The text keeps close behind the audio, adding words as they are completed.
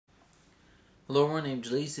Hello everyone, I'm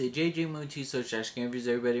Jalisa, JJ Moon 2 Search Dash Game Reviews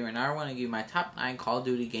everybody, and I want to give you my top 9 Call of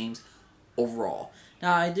Duty games overall.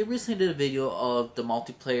 Now, I recently did a video of the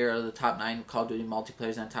multiplayer of the top 9 Call of Duty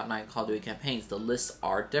multiplayers and top 9 Call of Duty campaigns. The lists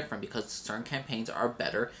are different because certain campaigns are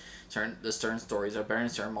better, certain stories are better, and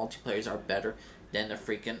certain multiplayers are better than the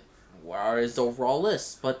freaking overall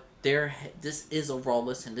list. But this is overall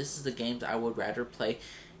list, and this is the games I would rather play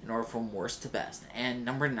in order from worst to best. And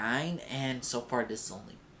number 9, and so far this is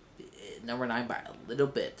only number 9 by a little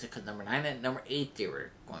bit, because number 9 and number 8 they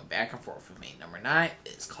were going back and forth with me. Number 9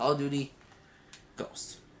 is Call of Duty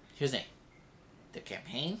Ghosts. Here's the name. The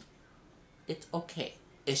campaign, it's okay.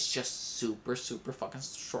 It's just super fucking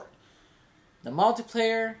short. The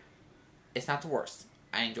multiplayer, it's not the worst.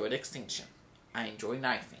 I enjoyed Extinction. I enjoyed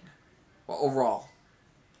Knifing. But overall,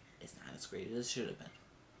 it's not as great as it should have been.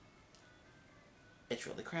 It's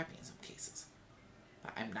really crappy in some cases.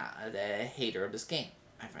 But I'm not a hater of this game.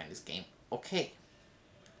 I find this game okay.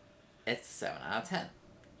 It's a 7 out of 10.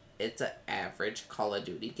 It's an average Call of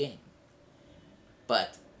Duty game.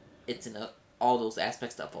 But it's in all those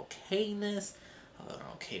aspects of okayness, an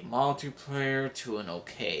okay multiplayer, to an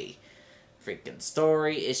okay freaking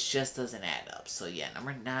story. It just doesn't add up. So yeah,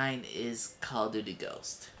 number 9 is Call of Duty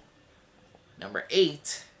Ghost. Number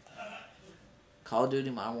 8, Call of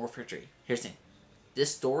Duty Modern Warfare 3. Here's the thing.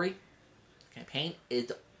 This story, campaign, is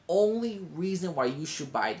the only reason why you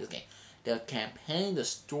should buy this game. The campaign, the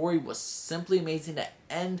story was simply amazing. The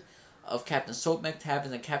end of Captain Soap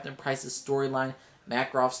McTavish and Captain Price's storyline,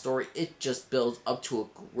 Makarov's story, it just builds up to a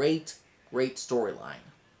great storyline.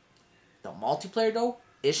 The multiplayer, though,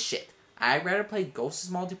 is shit. I'd rather play Ghost's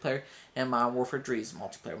multiplayer than Modern Warfare 3's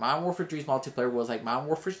multiplayer. Modern Warfare 3's multiplayer was like Modern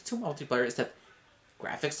Warfare 2 multiplayer, except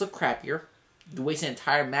graphics look crappier. You waste an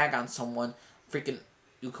entire mag on someone,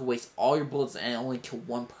 you could waste all your bullets and only kill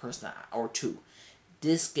one person or two.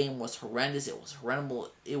 This game was horrendous. It was horrible.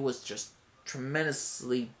 It was just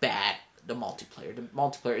tremendously bad, the multiplayer. The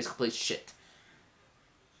multiplayer is complete shit.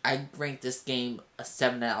 I rank this game a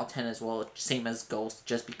 7 out of 10 as well, same as Ghost,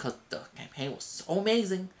 just because the campaign was so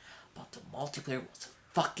amazing, but the multiplayer was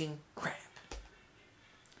fucking crap.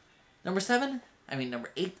 Number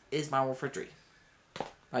 8 is Modern Warfare 3.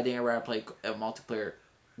 I think I'd rather play a multiplayer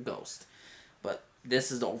Ghost. But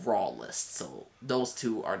this is the overall list, so those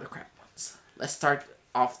two are the crap ones. Let's start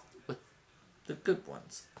off with the good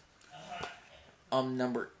ones.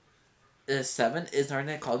 Number 7 is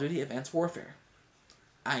Call of Duty Advanced Warfare.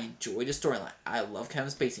 I enjoy the storyline. I love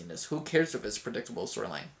Kevin Spacey in this. Who cares if it's a predictable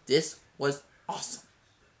storyline? This was awesome.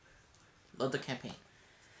 Love the campaign.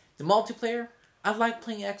 The multiplayer, I like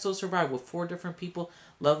playing Exo Survival with 4 different people,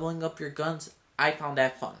 leveling up your guns. I found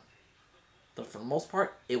that fun. But for the most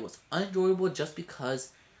part, it was unenjoyable just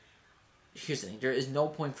because, here's the thing, there is no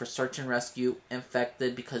point for search and rescue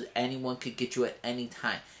infected because anyone could get you at any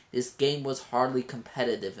time. This game was hardly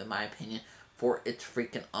competitive, in my opinion, for its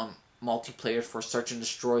freaking multiplayer for search and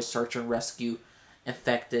destroy, search and rescue,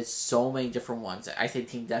 infected, so many different ones. I think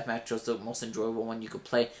Team Deathmatch was the most enjoyable one you could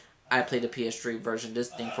play. I played the PS3 version. This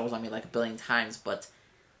thing froze on me like a billion times, but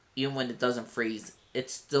even when it doesn't freeze,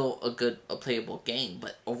 it's still a playable game,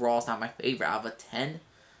 but overall it's not my favorite. Out of a 10,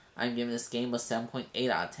 I'm giving this game a 7.8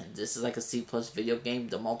 out of 10. This is like a C+ video game.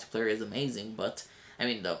 The multiplayer is amazing, but,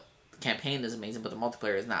 the campaign is amazing, but the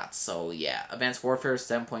multiplayer is not. So yeah, Advanced Warfare,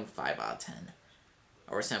 7.5 out of 10.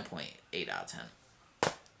 Or 7.8 out of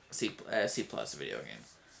 10. C+ video game.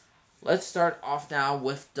 Let's start off now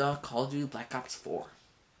with the Call of Duty Black Ops 4.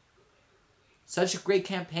 Such a great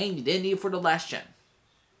campaign, you didn't need it for the last gen.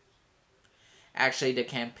 Actually, the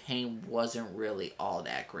campaign wasn't really all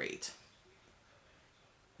that great.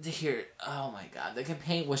 Oh my god, the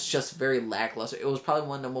campaign was just very lackluster. It was probably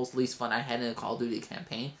one of the most least fun I had in a Call of Duty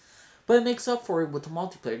campaign. But it makes up for it with the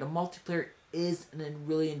multiplayer. The multiplayer is a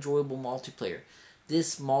really enjoyable multiplayer.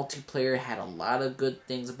 This multiplayer had a lot of good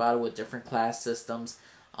things about it with different class systems.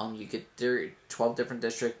 You get 12 different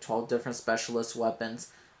districts, 12 different specialist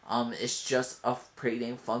weapons. It's just a pretty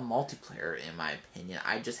damn fun multiplayer, in my opinion.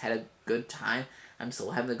 I just had a good time. I'm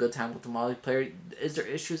still having a good time with the multiplayer. Is there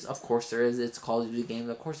issues? Of course there is. It's a Call of Duty game.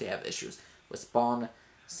 Of course they have issues with spawn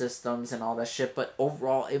systems and all that shit. But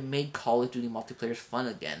overall, it made Call of Duty multiplayer fun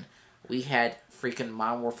again. We had freaking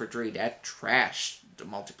Modern Warfare 3 that trashed the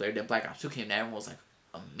multiplayer. Then Black Ops 2 came. Everyone was like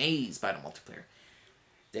amazed by the multiplayer.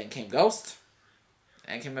 Then came Ghost.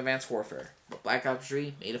 And came Advanced Warfare. But Black Ops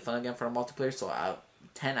 3 made it fun again for the multiplayer. So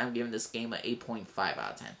 10, I'm giving this game an 8.5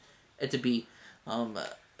 out of 10. It to be a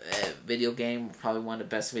video game, probably one of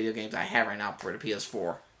the best video games I have right now for the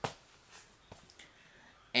PS4.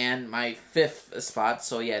 And my 5th spot,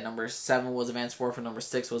 so yeah, number 7 was Advanced Warfare, number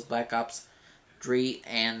 6 was Black Ops 3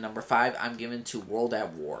 and number 5, I'm giving to World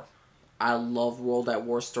at War. I love World at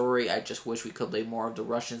War story. I just wish we could play more of the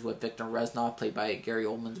Russians with Viktor Reznov, played by Gary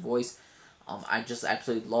Oldman's voice. I just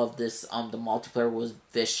absolutely love this. The multiplayer was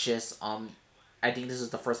vicious. I think this is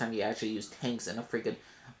the first time you actually used tanks in a freaking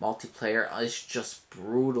multiplayer. It's just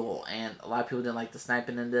brutal, and a lot of people didn't like the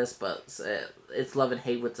sniping in this, but it's love and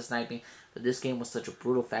hate with the sniping. But this game was such a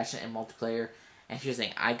brutal fashion in multiplayer. And here's the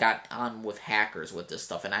thing, I got on with hackers with this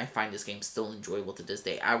stuff, and I find this game still enjoyable to this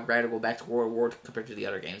day. I would rather go back to World War compared to the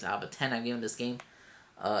other games. Out of a 10, I'm giving this game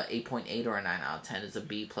 8.8 or a 9 out of 10. It's a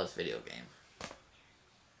B plus video game.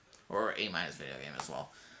 Or A minus video game as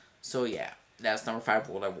well. So yeah, that's number 5,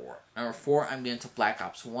 World at War. Number 4, I'm getting to Black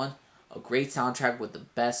Ops 1. A great soundtrack with the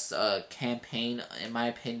best campaign. In my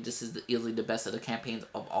opinion, this is easily the best of the campaigns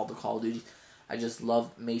of all the Call of Duty. I just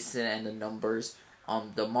love Mason and the numbers.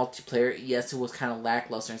 The multiplayer, yes, it was kind of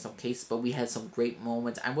lackluster in some cases, but we had some great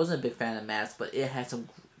moments. I wasn't a big fan of maps, but it had some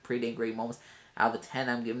pretty dang great moments. Out of 10,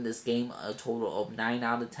 I'm giving this game a total of 9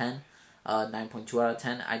 out of 10. 9.2 out of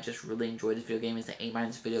 10. I just really enjoyed this video game. It's an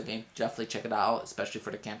A- video game. Definitely check it out, especially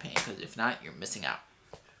for the campaign, because if not, you're missing out.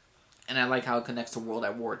 And I like how it connects to World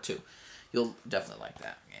at War, too. You'll definitely like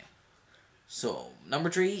that game. So, number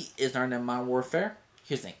 3 is Modern Warfare.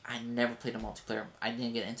 Here's the thing. I never played a multiplayer. I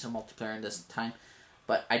didn't get into multiplayer in this time,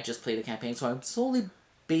 but I just played a campaign, so I'm solely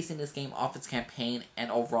basing this game off its campaign,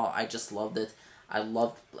 and overall, I just loved it. I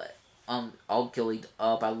loved all gillied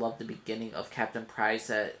up. I loved the beginning of Captain Price.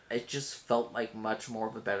 It just felt like much more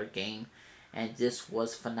of a better game, and this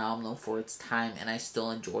was phenomenal for its time, and I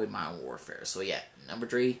still enjoyed Modern Warfare. So yeah, number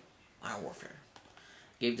 3, Modern Warfare.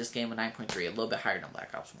 Gave this game a 9.3, a little bit higher than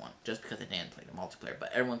Black Ops 1, just because I didn't play the multiplayer,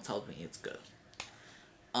 but everyone tells me it's good.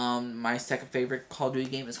 My second favorite Call of Duty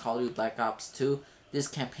game is Call of Duty Black Ops 2. This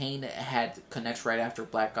campaign connects right after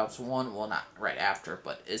Black Ops 1. Well, not right after,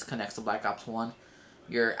 but it connects to Black Ops 1.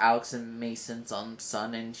 You're Alex and Mason's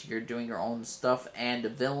son, and you're doing your own stuff. And the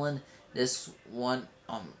villain, this one,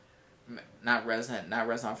 not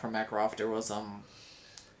Reznov from Makarov. There was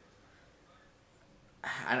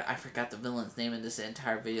I forgot the villain's name in this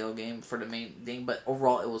entire video game for the main thing, but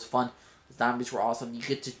overall it was fun. The zombies were awesome. You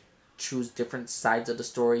get to choose different sides of the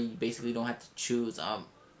story. You basically don't have to choose.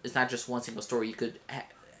 It's not just one single story. You could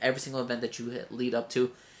every single event that you lead up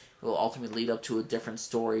to will ultimately lead up to a different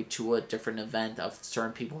story, to a different event of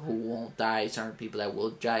certain people who won't die, certain people that will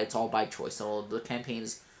die. It's all by choice. So the campaign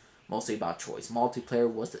is mostly about choice.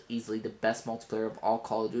 Multiplayer was easily the best multiplayer of all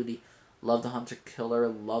Call of Duty. Love the Hunter Killer,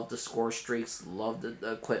 love the score streaks, love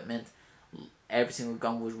the equipment. Every single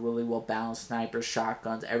gun was really well balanced. Snipers,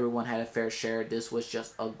 shotguns, everyone had a fair share. This was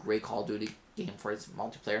just a great Call of Duty game for its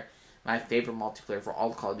multiplayer. My favorite multiplayer for all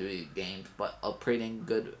the Call of Duty games, but a pretty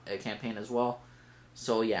good campaign as well.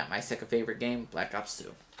 So yeah, my second favorite game, Black Ops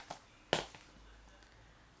 2.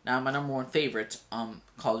 Now my number 1 favorite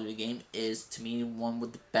Call of Duty game is, to me, one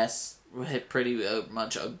with the best, pretty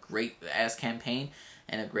much a great ass campaign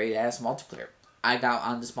and a great ass multiplayer. I got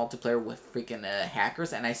on this multiplayer with freaking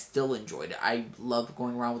hackers, and I still enjoyed it. I loved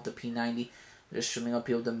going around with the P90, just shooting up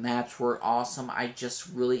people. The maps were awesome. I just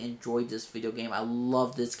really enjoyed this video game. I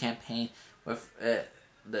love this campaign with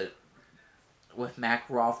with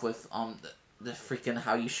Makarov, with the freaking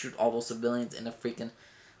how you shoot all those civilians in the freaking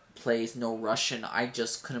place, no Russian. I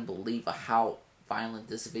just couldn't believe how violent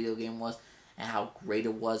this video game was and how great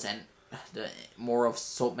it was, and the more of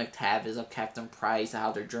Soap McTavish of Captain Price,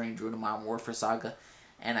 how their journey through the Modern Warfare saga,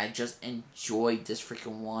 and I just enjoyed this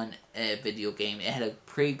freaking video game. It had a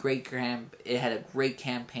pretty great it had a great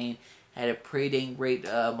campaign, had a pretty dang great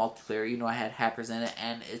multiplayer. You know, I had hackers in it,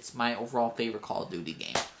 and it's my overall favorite Call of Duty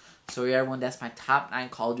game. So yeah, everyone, that's my top 9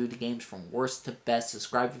 Call of Duty games from worst to best.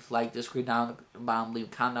 Subscribe if you like this. Read down the bottom, leave a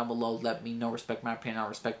comment down below. Let me know. Respect my opinion. I'll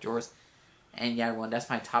respect yours. And yeah, everyone, that's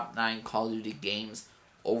my top 9 Call of Duty games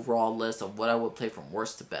overall list of what I would play from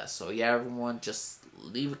worst to best. So yeah, everyone, just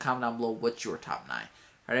leave a comment down below what's your top 9.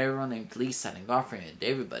 Alright, everyone, named Lee signing off for you.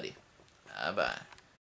 Everybody. Bye.